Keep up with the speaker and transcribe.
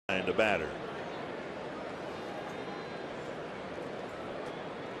behind the batter.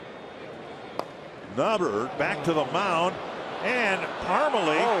 Nubbard back to the mound, and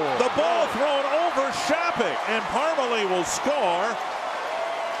Parmelee, the ball thrown over Shopik, and Parmelee will score.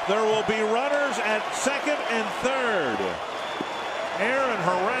 There will be runners at second and third. Aaron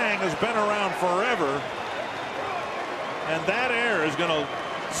Harang has been around forever, and that air is going to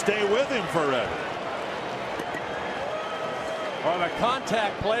stay with him forever. Well, the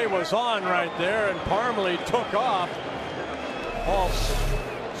contact play was on right there, and Parmelee took off. Ball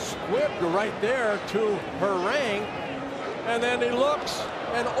squibbed right there to Harang, and then he looks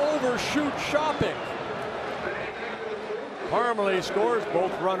and overshoots Shopik. Parmelee scores.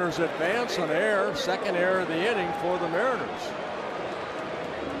 Both runners advance on air. Second error of the inning for the Mariners.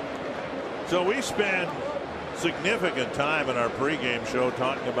 So we spend significant time in our pregame show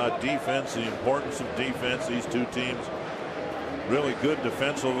talking about defense, the importance of defense. These two teams really good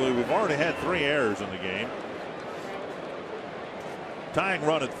defensively. We've already had 3 errors in the game. Tying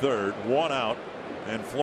run at third, 1 out, and